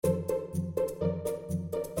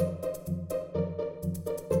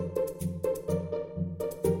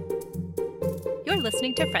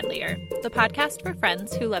listening to Friendlier, the podcast for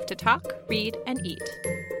friends who love to talk, read, and eat.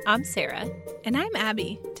 I'm Sarah. And I'm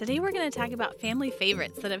Abby. Today we're going to talk about family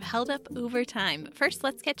favorites that have held up over time. First,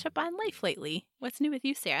 let's catch up on life lately. What's new with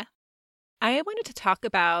you, Sarah? I wanted to talk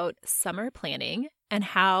about summer planning and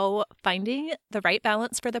how finding the right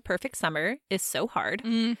balance for the perfect summer is so hard.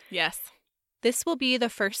 Yes. This will be the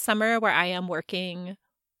first summer where I am working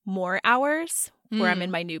more hours, where I'm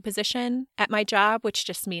in my new position at my job, which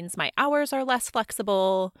just means my hours are less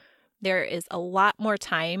flexible. There is a lot more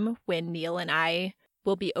time when Neil and I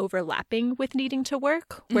will be overlapping with needing to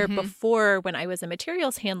work, where before, when I was a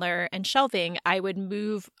materials handler and shelving, I would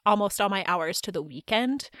move almost all my hours to the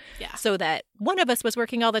weekend so that one of us was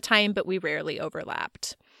working all the time, but we rarely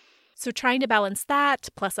overlapped. So trying to balance that,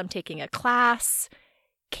 plus I'm taking a class.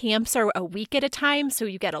 Camps are a week at a time, so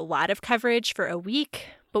you get a lot of coverage for a week,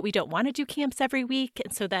 but we don't want to do camps every week,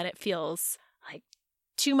 and so then it feels like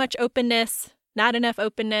too much openness, not enough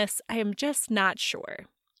openness. I am just not sure.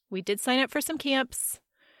 We did sign up for some camps.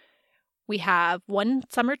 We have one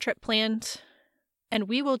summer trip planned, and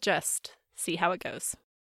we will just see how it goes.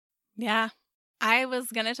 Yeah, I was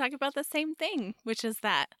going to talk about the same thing, which is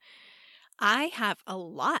that I have a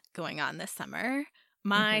lot going on this summer.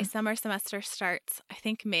 My summer semester starts, I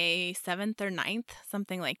think, May 7th or 9th,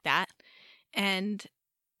 something like that, and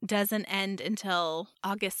doesn't end until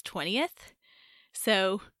August 20th.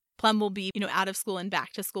 So Plum will be, out of school and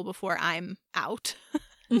back to school before I'm out.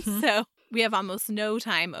 So we have almost no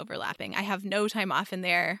time overlapping. I have no time off in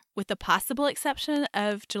there, with the possible exception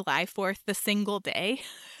of July 4th, the single day.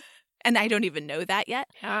 And I don't even know that yet.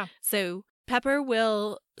 Yeah. So Pepper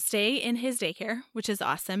will stay in his daycare, which is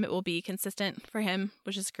awesome. It will be consistent for him,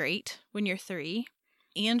 which is great when you're 3.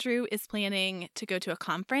 Andrew is planning to go to a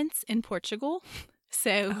conference in Portugal.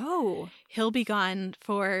 So he'll be gone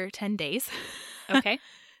for 10 days. Okay.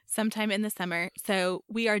 Sometime in the summer. So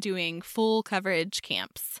we are doing full coverage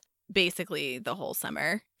camps basically the whole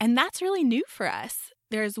summer. And that's really new for us.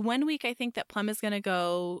 There's 1 week, I think, that Plum is going to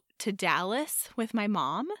go to Dallas with my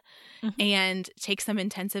mom and take some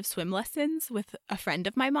intensive swim lessons with a friend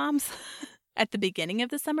of my mom's at the beginning of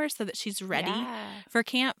the summer so that she's ready for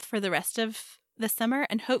camp for the rest of the summer.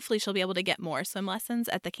 And hopefully she'll be able to get more swim lessons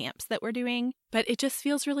at the camps that we're doing. But it just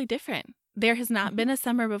feels really different. There has not been a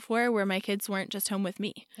summer before where my kids weren't just home with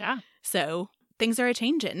me. Yeah. So things are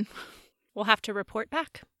a-changing. We'll have to report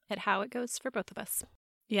back at how it goes for both of us.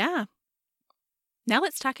 Yeah. Now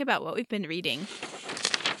let's talk about what we've been reading.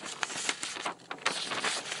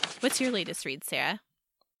 What's your latest read, Sarah?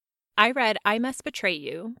 I read I Must Betray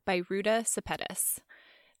You by Ruta Sepetys.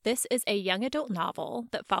 This is a young adult novel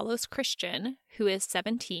that follows Christian, who is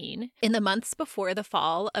 17, in the months before the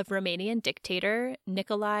fall of Romanian dictator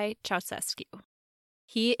Nicolae Ceausescu.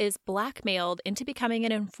 He is blackmailed into becoming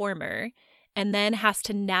an informer and then has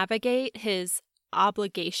to navigate his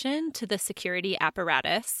obligation to the security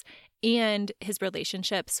apparatus and his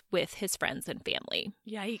relationships with his friends and family.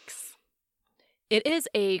 Yikes. It is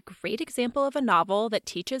a great example of a novel that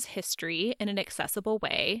teaches history in an accessible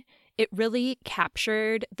way. It really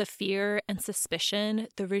captured the fear and suspicion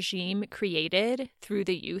the regime created through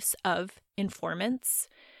the use of informants.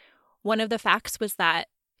 One of the facts was that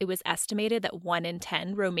it was estimated that 1 in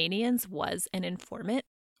 10 Romanians was an informant.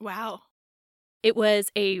 Wow. It was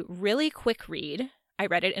a really quick read. I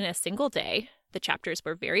read it in a single day. The chapters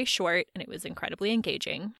were very short, and it was incredibly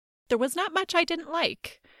engaging. There was not much I didn't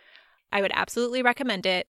like. I would absolutely recommend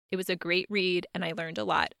it. It was a great read, and I learned a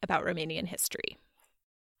lot about Romanian history.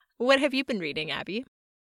 What have you been reading, Abby?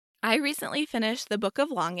 I recently finished The Book of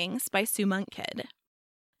Longings by Sue Monk Kidd.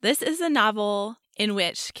 This is a novel in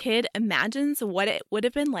which Kidd imagines what it would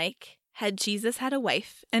have been like had Jesus had a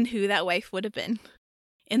wife and who that wife would have been.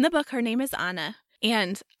 In the book, her name is Anna,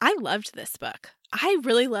 and I loved this book. I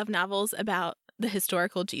really love novels about the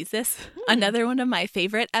historical Jesus. Another one of my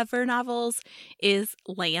favorite ever novels is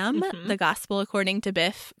Lamb, The Gospel According to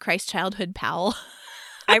Biff, Christ's Childhood Pal.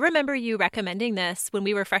 I remember you recommending this when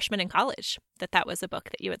we were freshmen in college, that was a book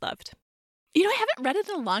that you had loved. I haven't read it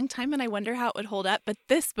in a long time, and I wonder how it would hold up, but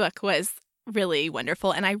this book was really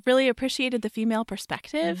wonderful, and I really appreciated the female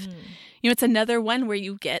perspective. It's another one where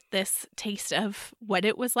you get this taste of what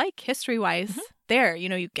it was like history-wise there.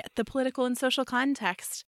 You get the political and social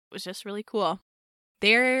context. It was just really cool.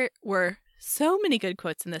 There were so many good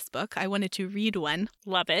quotes in this book. I wanted to read one.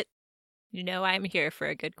 Love it. I'm here for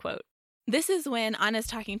a good quote. This is when Anna's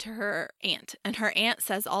talking to her aunt, and her aunt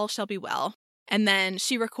says, "All shall be well." And then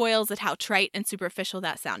she recoils at how trite and superficial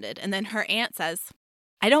that sounded. And then her aunt says,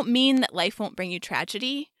 "I don't mean that life won't bring you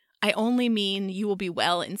tragedy. I only mean you will be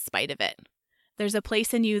well in spite of it. There's a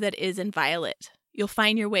place in you that is inviolate. You'll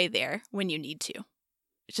find your way there when you need to."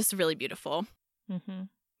 just really beautiful. Mm-hmm.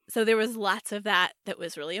 So there was lots of that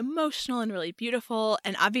was really emotional and really beautiful.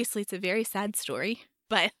 And obviously it's a very sad story,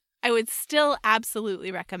 but I would still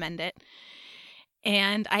absolutely recommend it.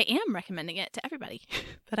 And I am recommending it to everybody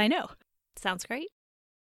that I know. Sounds great.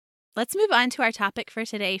 Let's move on to our topic for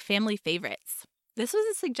today, family favorites. This was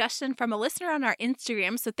a suggestion from a listener on our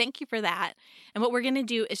Instagram, so thank you for that. And what we're going to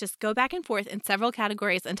do is just go back and forth in several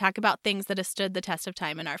categories and talk about things that have stood the test of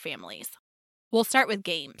time in our families. We'll start with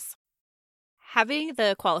games. Having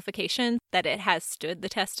the qualification that it has stood the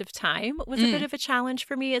test of time was a bit of a challenge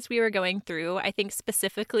for me as we were going through. I think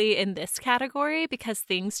specifically in this category because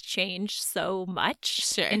things change so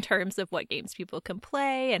much in terms of what games people can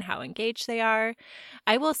play and how engaged they are.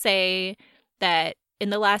 I will say that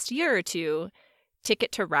in the last year or two,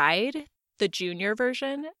 Ticket to Ride, the junior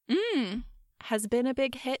version, has been a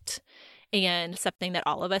big hit and something that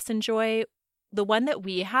all of us enjoy. The one that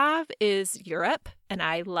we have is Europe, and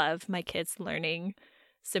I love my kids learning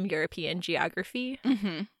some European geography.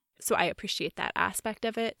 Mm-hmm. So I appreciate that aspect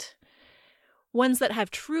of it. Ones that have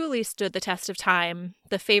truly stood the test of time,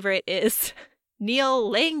 the favorite is Neil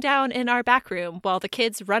laying down in our back room while the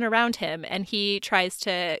kids run around him, and he tries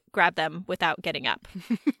to grab them without getting up.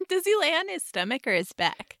 Does he lay on his stomach or his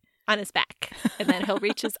back? On his back. And then he'll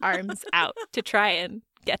reach his arms out to try and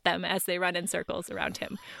get them as they run in circles around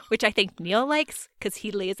him, which I think Neil likes because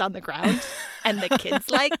he lays on the ground and the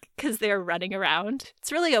kids like because they're running around.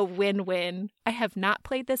 It's really a win-win. I have not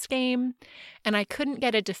played this game, and I couldn't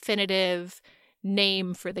get a definitive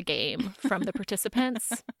name for the game from the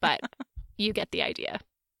participants, but you get the idea.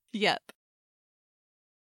 Yep.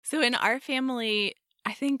 So in our family,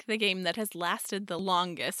 I think the game that has lasted the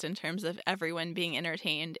longest in terms of everyone being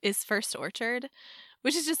entertained is First Orchard,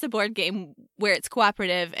 which is just a board game where it's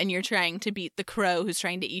cooperative and you're trying to beat the crow who's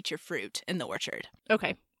trying to eat your fruit in the orchard.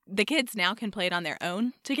 Okay. The kids now can play it on their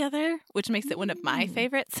own together, which makes it one of my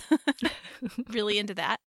favorites. Really into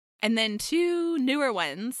that. And then two newer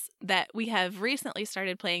ones that we have recently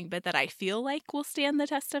started playing, but that I feel like will stand the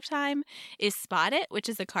test of time, is Spot It, which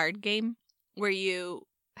is a card game where you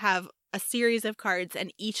have a series of cards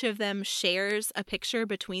and each of them shares a picture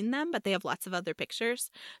between them, but they have lots of other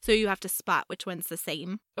pictures. So you have to spot which one's the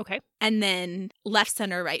same. Okay. And then Left,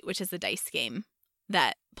 Center, Right, which is a dice game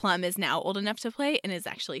that Plum is now old enough to play and is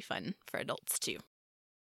actually fun for adults too.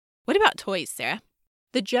 What about toys, Sarah?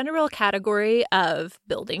 The general category of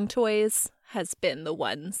building toys has been the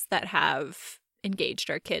ones that have engaged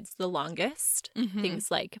our kids the longest. Mm-hmm.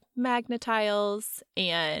 Things like Magna-Tiles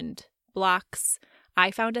and blocks. I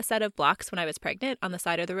found a set of blocks when I was pregnant on the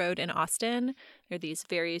side of the road in Austin. They're these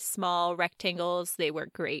very small rectangles. They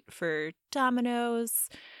work great for dominoes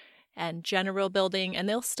and general building, and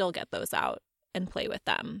they'll still get those out and play with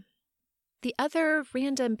them. The other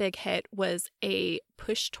random big hit was a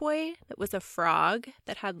push toy that was a frog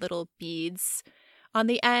that had little beads on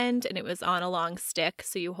the end, and it was on a long stick,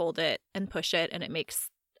 so you hold it and push it, and it makes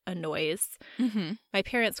a noise. Mm-hmm. My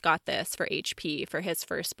parents got this for HP for his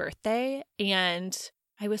first birthday, and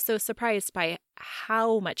I was so surprised by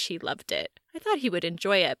how much he loved it. I thought he would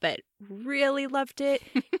enjoy it, but really loved it.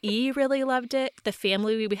 E really loved it. The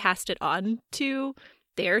family we passed it on to,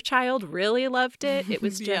 their child really loved it. It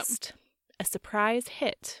was just a surprise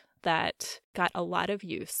hit that got a lot of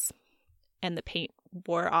use, and the paint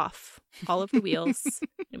wore off all of the wheels.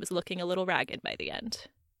 It was looking a little ragged by the end,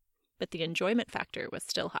 but the enjoyment factor was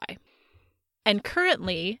still high. And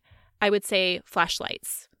currently, I would say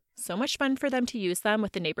flashlights. So much fun for them to use them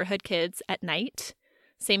with the neighborhood kids at night.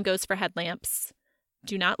 Same goes for headlamps.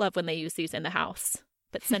 Do not love when they use these in the house,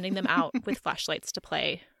 but sending them out with flashlights to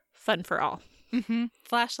play, fun for all. Mm-hmm.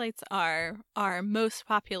 Flashlights are our most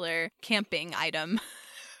popular camping item.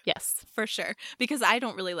 Yes. For sure. Because I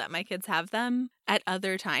don't really let my kids have them at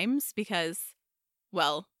other times because,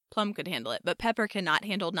 well, Plum could handle it, but Pepper cannot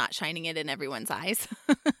handle not shining it in everyone's eyes.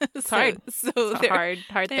 It's hard. So it's a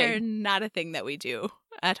hard they're thing. not a thing that we do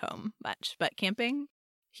at home much, but camping,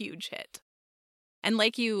 huge hit. And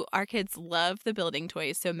like you, our kids love the building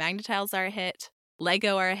toys. So Magna-Tiles are a hit,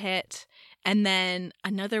 Lego are a hit, and then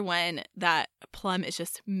another one that Plum is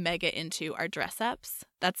just mega into are dress-ups.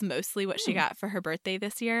 That's mostly what she got for her birthday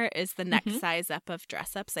this year is the next size up of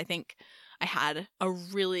dress-ups. I think I had a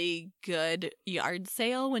really good yard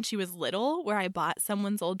sale when she was little where I bought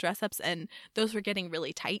someone's old dress-ups and those were getting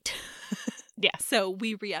really tight. Yeah. So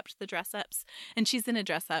we re-upped the dress-ups and she's in a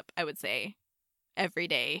dress-up, I would say, every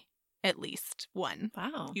day, at least one.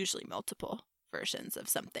 Wow. Usually multiple versions of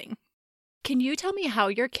something. Can you tell me how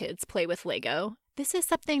your kids play with Lego? This is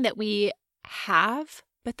something that we have,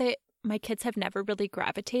 but my kids have never really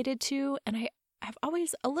gravitated to, and I've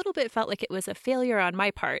always a little bit felt like it was a failure on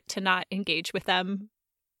my part to not engage with them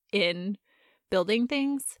in building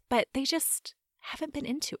things, but they just haven't been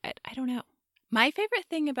into it. I don't know. My favorite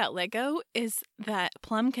thing about Lego is that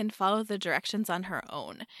Plum can follow the directions on her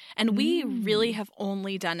own. And we really have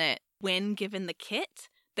only done it when given the kit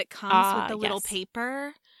that comes with the little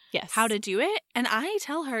paper. Yes. How to do it. And I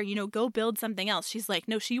tell her, go build something else. She's like,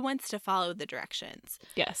 no, she wants to follow the directions.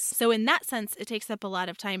 Yes. So in that sense, it takes up a lot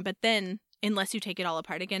of time. But then unless you take it all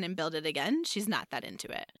apart again and build it again, she's not that into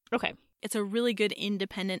it. Okay. It's a really good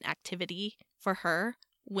independent activity for her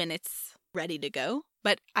when it's ready to go.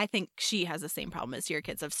 But I think she has the same problem as your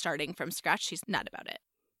kids of starting from scratch. She's not about it.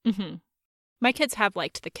 Mm-hmm. My kids have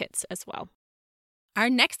liked the kits as well. Our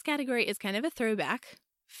next category is kind of a throwback.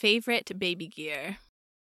 Favorite baby gear.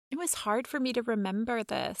 It was hard for me to remember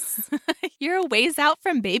this. You're a ways out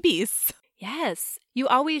from babies. Yes. You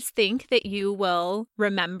always think that you will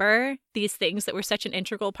remember these things that were such an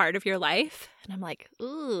integral part of your life. And I'm like,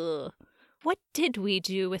 ooh, what did we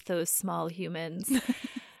do with those small humans?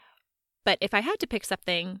 But if I had to pick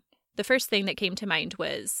something, the first thing that came to mind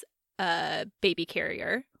was a baby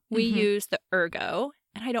carrier. We use the Ergo,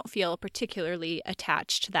 and I don't feel particularly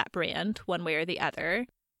attached to that brand one way or the other,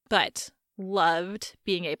 but loved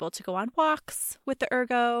being able to go on walks with the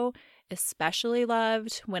Ergo, especially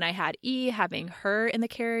loved when I had E having her in the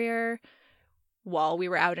carrier while we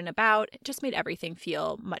were out and about. It just made everything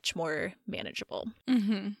feel much more manageable.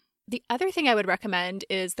 Mm-hmm. The other thing I would recommend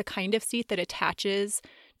is the kind of seat that attaches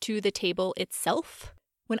to the table itself.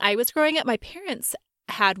 When I was growing up, my parents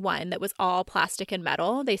had one that was all plastic and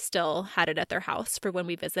metal. They still had it at their house for when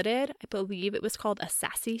we visited. I believe it was called a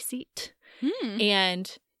sassy seat.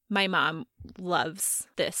 And my mom loves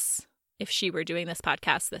this. If she were doing this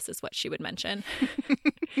podcast, this is what she would mention.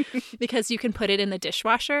 Because you can put it in the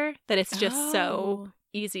dishwasher, that it's just so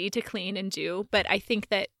easy to clean and do. But I think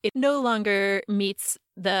that it no longer meets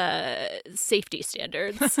the safety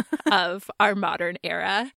standards of our modern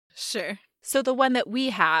era. Sure. So the one that we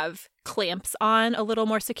have clamps on a little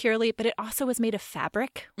more securely, but it also was made of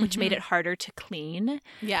fabric, which made it harder to clean.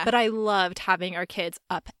 Yeah. But I loved having our kids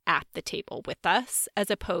up at the table with us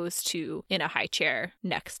as opposed to in a high chair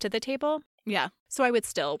next to the table. Yeah. So I would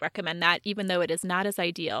still recommend that, even though it is not as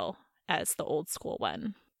ideal as the old school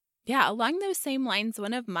one. Yeah, along those same lines,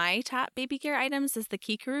 one of my top baby gear items is the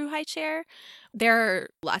Kikaru high chair. There are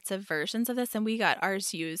lots of versions of this, and we got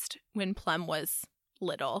ours used when Plum was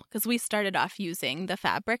little because we started off using the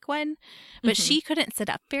fabric one, but she couldn't sit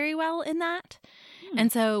up very well in that.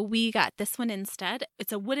 And so we got this one instead.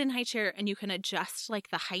 It's a wooden high chair, and you can adjust like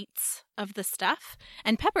the heights of the stuff,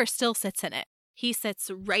 and Pepper still sits in it. He sits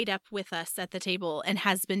right up with us at the table and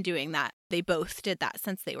has been doing that. They both did that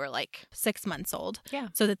since they were like 6 months old. Yeah.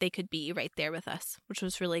 So that they could be right there with us, which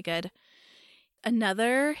was really good.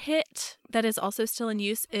 Another hit that is also still in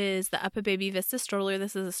use is the UPPAbaby Vista stroller.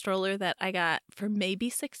 This is a stroller that I got for maybe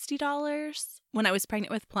 $60 when I was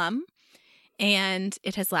pregnant with Plum. And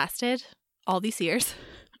it has lasted all these years.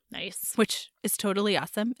 Nice. Which is totally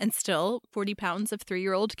awesome. And still 40 pounds of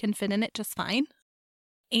 3-year-old can fit in it just fine.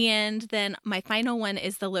 And then my final one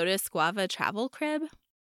is the Lotus Guava travel crib.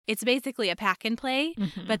 It's basically a pack and play,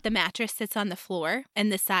 but the mattress sits on the floor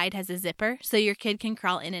and the side has a zipper so your kid can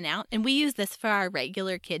crawl in and out. And we use this for our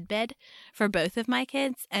regular kid bed for both of my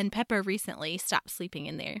kids. And Pepper recently stopped sleeping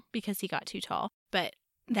in there because he got too tall. But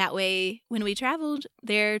that way, when we traveled,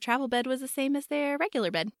 their travel bed was the same as their regular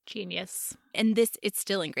bed. Genius. And it's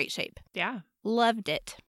still in great shape. Yeah. Loved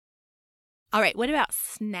it. All right, what about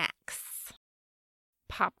snacks?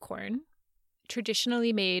 Popcorn.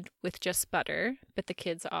 Traditionally made with just butter, but the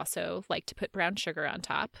kids also like to put brown sugar on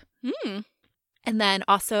top. And then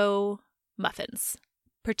also muffins,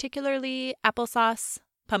 particularly applesauce,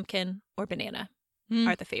 pumpkin, or banana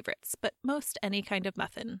are the favorites. But most any kind of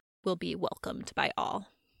muffin will be welcomed by all.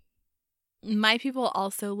 My people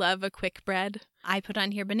also love a quick bread. I put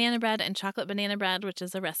on here banana bread and chocolate banana bread, which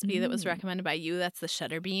is a recipe that was recommended by you. That's the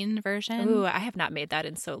Cheddar Bean version. Ooh, I have not made that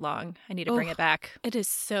in so long. I need to bring it back. It is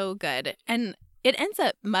so good. And it ends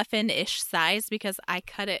up muffin-ish size because I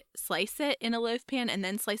slice it in a loaf pan and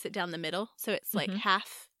then slice it down the middle. So it's like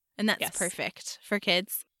half. And that's perfect for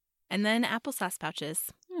kids. And then applesauce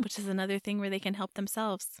pouches, which is another thing where they can help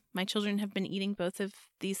themselves. My children have been eating both of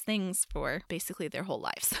these things for basically their whole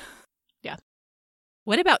lives. Yeah.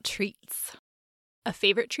 What about treats? A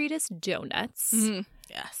favorite treat is donuts.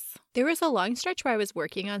 Yes. There was a long stretch where I was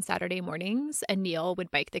working on Saturday mornings and Neil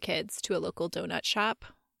would bike the kids to a local donut shop.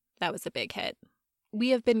 That was a big hit. We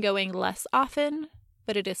have been going less often,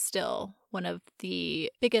 but it is still one of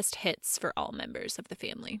the biggest hits for all members of the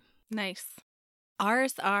family. Nice.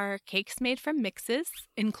 Ours are cakes made from mixes,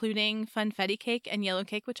 including funfetti cake and yellow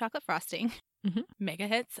cake with chocolate frosting. Mhm. Mega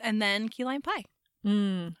hits. And then key lime pie.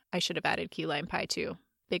 I should have added key lime pie too.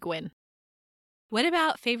 Big win. What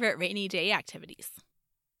about favorite rainy day activities?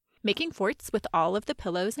 Making forts with all of the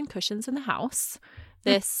pillows and cushions in the house.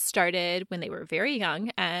 This started when they were very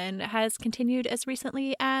young and has continued as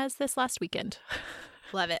recently as this last weekend.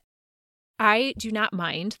 Love it. I do not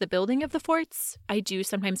mind the building of the forts. I do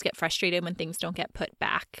sometimes get frustrated when things don't get put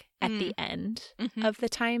back at the end of the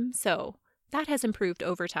time. So that has improved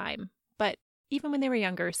over time. But even when they were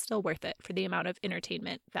younger, still worth it for the amount of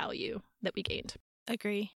entertainment value that we gained.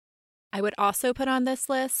 Agree. I would also put on this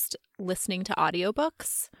list listening to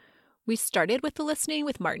audiobooks. We started with the listening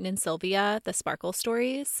with Martin and Sylvia, the Sparkle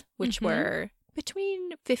stories, which were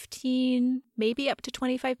between 15, maybe up to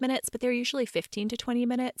 25 minutes, but they're usually 15 to 20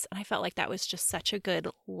 minutes. And I felt like that was just such a good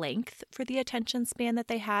length for the attention span that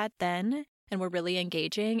they had then, and were really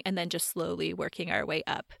engaging, and then just slowly working our way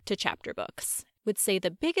up to chapter books. Would say the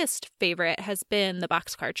biggest favorite has been the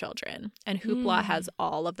Boxcar Children, and Hoopla has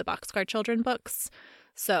all of the Boxcar Children books.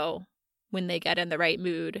 So when they get in the right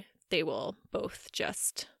mood, they will both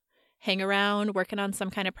just hang around working on some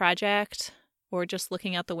kind of project or just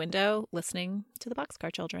looking out the window, listening to the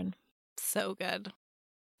Boxcar Children. So good.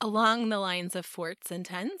 Along the lines of forts and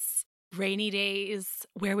tents, rainy days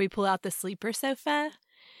where we pull out the sleeper sofa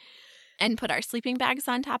and put our sleeping bags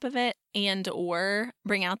on top of it and or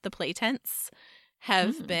bring out the play tents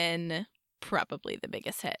have been probably the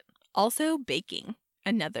biggest hit. Also, baking,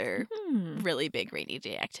 another really big rainy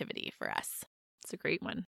day activity for us. It's a great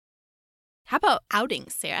one. How about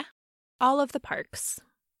outings, Sarah? All of the parks.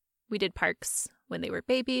 We did parks when they were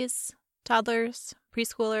babies, toddlers,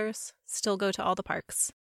 preschoolers, still go to all the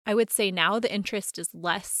parks. I would say now the interest is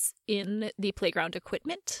less in the playground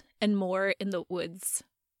equipment and more in the woods,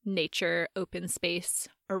 nature, open space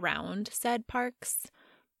around said parks.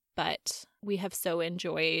 But we have so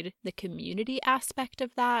enjoyed the community aspect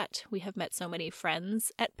of that. We have met so many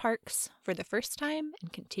friends at parks for the first time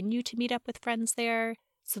and continue to meet up with friends there.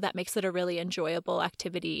 So that makes it a really enjoyable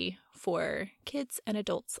activity for kids and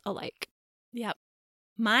adults alike. Yep.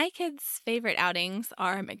 My kids' favorite outings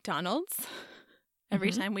are McDonald's.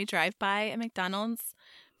 Every time we drive by a McDonald's,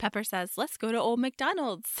 Pepper says, let's go to old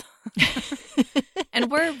McDonald's. And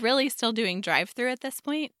we're really still doing drive-thru at this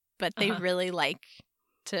point, but they really like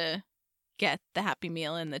to get the Happy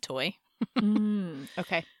Meal and the toy.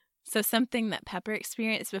 Okay. So something that Pepper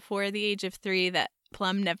experienced before the age of 3 that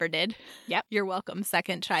Plum never did. Yep. You're welcome,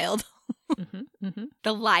 second child.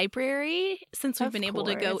 The library, since we've been able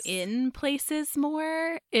to go in places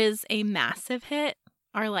more, is a massive hit.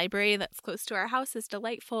 Our library that's close to our house is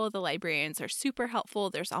delightful. The librarians are super helpful.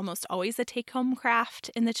 There's almost always a take-home craft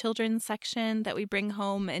in the children's section that we bring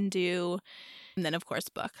home and do. And then, of course,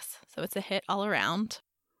 books. So it's a hit all around.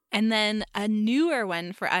 And then a newer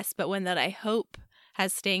one for us, but one that I hope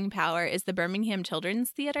has staying power, is the Birmingham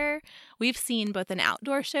Children's Theater. We've seen both an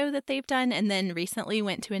outdoor show that they've done and then recently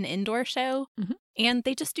went to an indoor show. And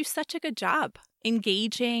they just do such a good job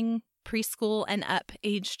engaging preschool and up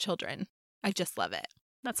age children. I just love it.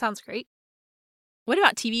 That sounds great. What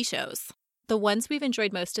about TV shows? The ones we've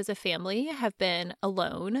enjoyed most as a family have been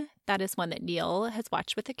Alone. That is one that Neil has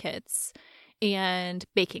watched with the kids. And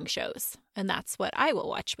baking shows. And that's what I will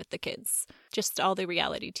watch with the kids. Just all the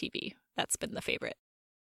reality TV. That's been the favorite.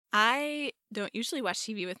 I don't usually watch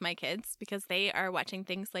TV with my kids because they are watching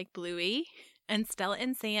things like Bluey and Stella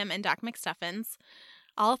and Sam and Doc McStuffins,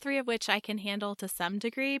 all three of which I can handle to some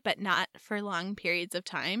degree, but not for long periods of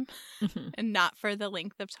time and not for the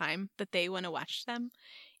length of time that they want to watch them.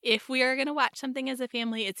 If we are going to watch something as a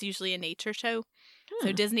family, it's usually a nature show.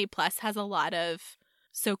 So Disney Plus has a lot of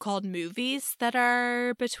so-called movies that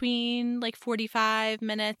are between like 45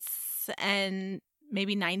 minutes and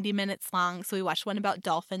maybe 90 minutes long. So we watched one about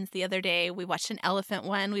dolphins the other day. We watched an elephant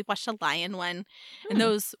one. We've watched a lion one. And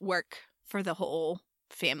those work for the whole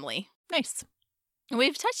family. Nice.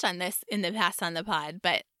 We've touched on this in the past on the pod,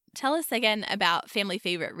 but tell us again about family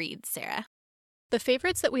favorite reads, Sarah. The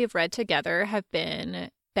favorites that we have read together have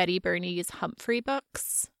been Betty Burney's Humphrey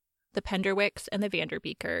books, the Penderwicks, and the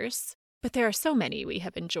Vanderbeekers. But there are so many we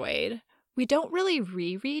have enjoyed. We don't really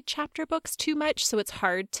reread chapter books too much, so it's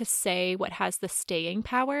hard to say what has the staying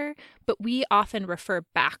power, but we often refer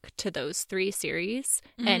back to those 3 series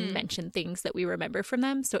and mention things that we remember from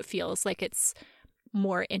them, so it feels like it's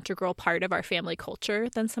more integral part of our family culture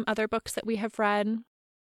than some other books that we have read.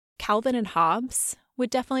 Calvin and Hobbes would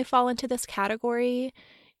definitely fall into this category.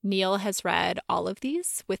 Neil has read all of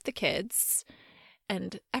these with the kids,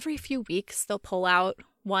 and every few weeks they'll pull out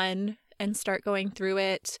one and start going through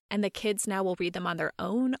it. And the kids now will read them on their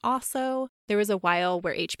own also. There was a while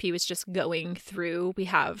where HP was just going through. We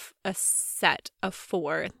have a set of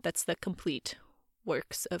 4 that's the complete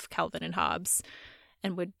works of Calvin and Hobbes,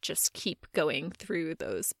 and would just keep going through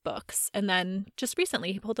those books. And then just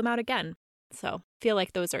recently he pulled them out again. So I feel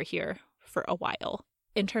like those are here for a while.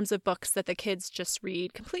 In terms of books that the kids just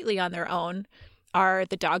read completely on their own are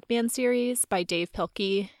the Dog Man series by Dave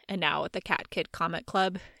Pilkey, and now the Cat Kid Comic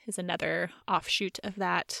Club is another offshoot of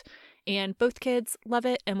that. And both kids love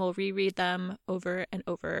it and will reread them over and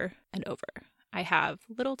over and over. I have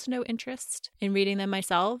little to no interest in reading them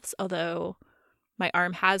myself, although my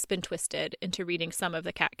arm has been twisted into reading some of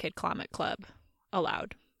the Cat Kid Comic Club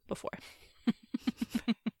aloud before.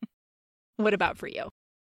 What about for you?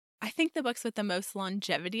 I think the books with the most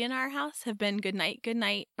longevity in our house have been Good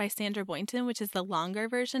Night by Sandra Boynton, which is the longer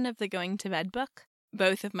version of the Going to Bed book.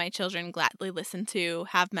 Both of my children gladly listen to,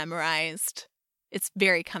 have memorized. It's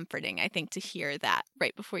very comforting, I think, to hear that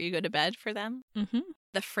right before you go to bed for them. Mm-hmm.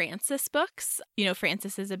 The Frances books, you know,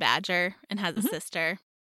 Frances is a badger and has a sister.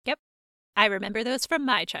 Yep. I remember those from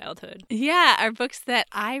my childhood. Yeah, are books that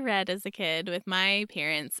I read as a kid with my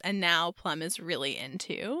parents and now Plum is really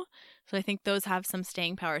into. So I think those have some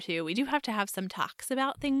staying power too. We do have to have some talks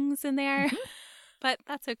about things in there, but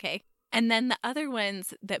that's okay. And then the other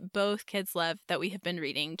ones that both kids love that we have been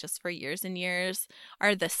reading just for years and years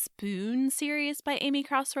are the Spoon series by Amy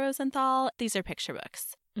Krouse Rosenthal. These are picture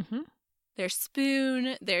books. Mm-hmm. There's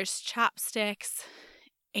Spoon, there's Chopsticks,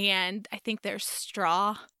 and I think there's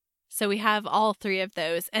Straw. So we have all 3 of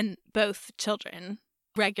those, and both children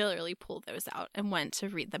regularly pull those out and want to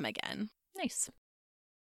read them again. Nice.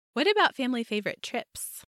 What about family favorite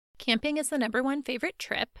trips? Camping is the number 1 favorite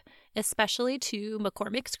trip, especially to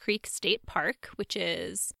McCormick's Creek State Park, which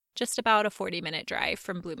is just about a 40-minute drive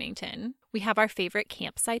from Bloomington. We have our favorite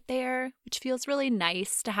campsite there, which feels really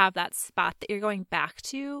nice to have that spot that you're going back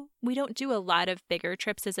to. We don't do a lot of bigger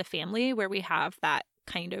trips as a family where we have that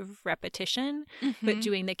kind of repetition, but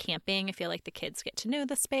doing the camping, I feel like the kids get to know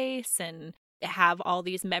the space and have all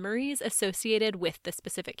these memories associated with the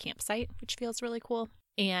specific campsite, which feels really cool.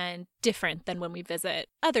 And different than when we visit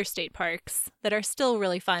other state parks that are still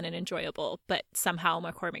really fun and enjoyable, but somehow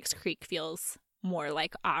McCormick's Creek feels more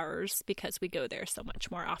like ours because we go there so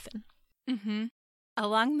much more often. Mm-hmm.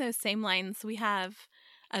 Along those same lines, we have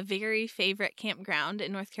a very favorite campground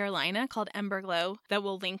in North Carolina called Emberglow that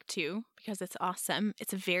we'll link to because it's awesome.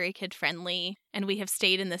 It's very kid-friendly, and we have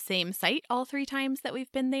stayed in the same site all 3 times that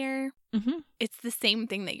we've been there. Mm-hmm. It's the same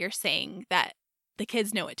thing that you're saying, that the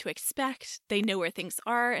kids know what to expect. They know where things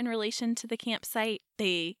are in relation to the campsite.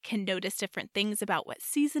 They can notice different things about what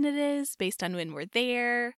season it is based on when we're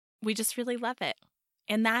there. We just really love it.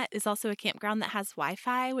 And that is also a campground that has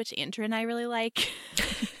Wi-Fi, which Andrew and I really like.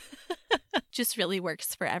 Just really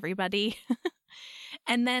works for everybody.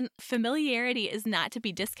 And then familiarity is not to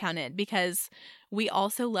be discounted because we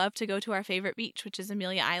also love to go to our favorite beach, which is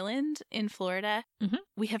Amelia Island in Florida. Mm-hmm.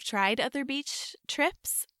 We have tried other beach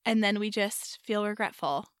trips, and then we just feel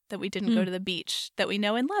regretful that we didn't go to the beach that we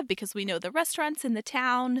know and love because we know the restaurants in the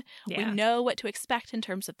town. Yeah. We know what to expect in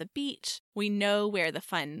terms of the beach. We know where the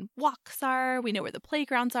fun walks are. We know where the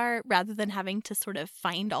playgrounds are, rather than having to sort of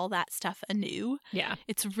find all that stuff anew. Yeah.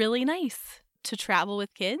 It's really nice to travel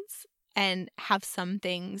with kids and have some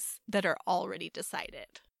things that are already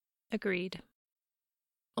decided. Agreed.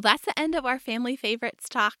 Well, that's the end of our family favorites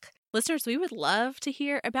talk. Listeners, we would love to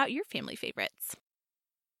hear about your family favorites.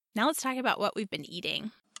 Now let's talk about what we've been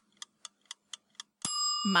eating.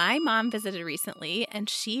 My mom visited recently, and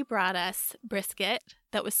she brought us brisket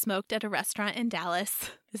that was smoked at a restaurant in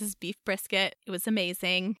Dallas. This is beef brisket. It was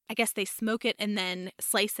amazing. I guess they smoke it and then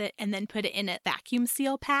slice it and then put it in a vacuum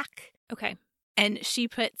seal pack. Okay. And she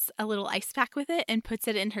puts a little ice pack with it and puts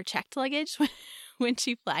it in her checked luggage when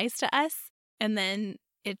she flies to us. And then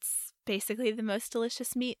it's basically the most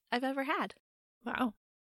delicious meat I've ever had. Wow.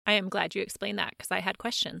 I am glad you explained that because I had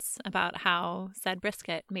questions about how said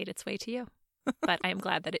brisket made its way to you. But I am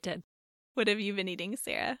glad that it did. What have you been eating,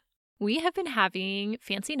 Sarah? We have been having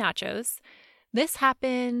fancy nachos. This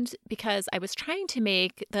happened because I was trying to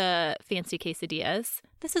make the fancy quesadillas.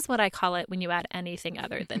 This is what I call it when you add anything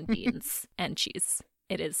other than beans and cheese.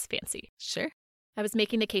 It is fancy. Sure. I was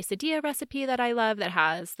making the quesadilla recipe that I love that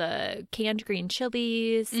has the canned green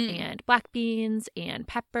chilies and black beans and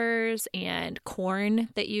peppers and corn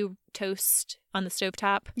that you toast on the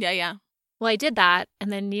stovetop. Yeah. Well, I did that, and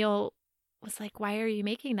then Neil was like, "Why are you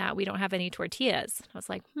making that? We don't have any tortillas." I was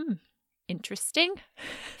like, interesting.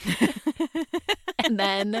 And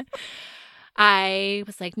then I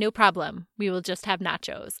was like, no problem. We will just have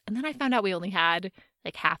nachos. And then I found out we only had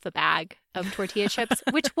like half a bag of tortilla chips,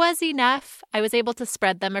 which was enough. I was able to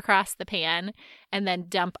spread them across the pan and then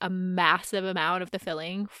dump a massive amount of the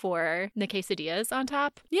filling for the quesadillas on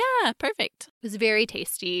top. Yeah, perfect. It was very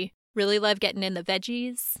tasty. Really love getting in the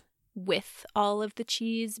veggies with all of the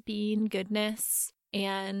cheese, bean goodness.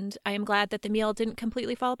 And I am glad that the meal didn't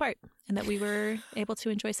completely fall apart and that we were able to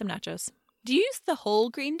enjoy some nachos. Do you use the whole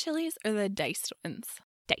green chilies or the diced ones?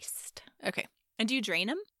 Diced. Okay. And do you drain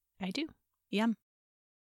them? I do. Yum.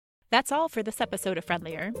 That's all for this episode of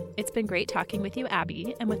Friendlier. It's been great talking with you,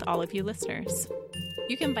 Abby, and with all of you listeners.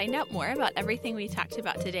 You can find out more about everything we talked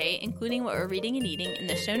about today, including what we're reading and eating, in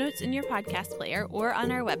the show notes in your podcast player or on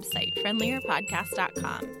our website,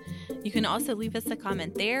 friendlierpodcast.com. You can also leave us a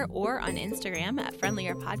comment there or on Instagram at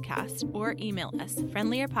friendlierpodcast or email us,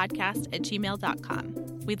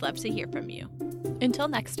 friendlierpodcast@gmail.com. We'd love to hear from you. Until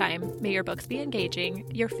next time, may your books be engaging,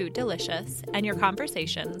 your food delicious, and your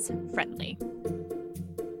conversations friendly.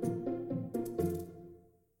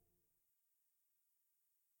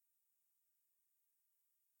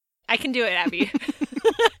 I can do it, Abby.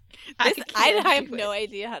 I have no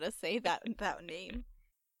idea how to say that name.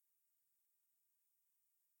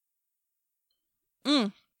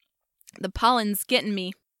 The pollen's getting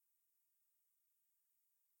me.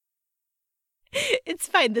 It's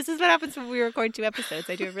fine. This is what happens when we record 2 episodes.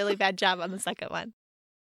 I do a really bad job on the second one.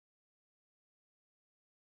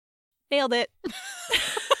 Nailed it.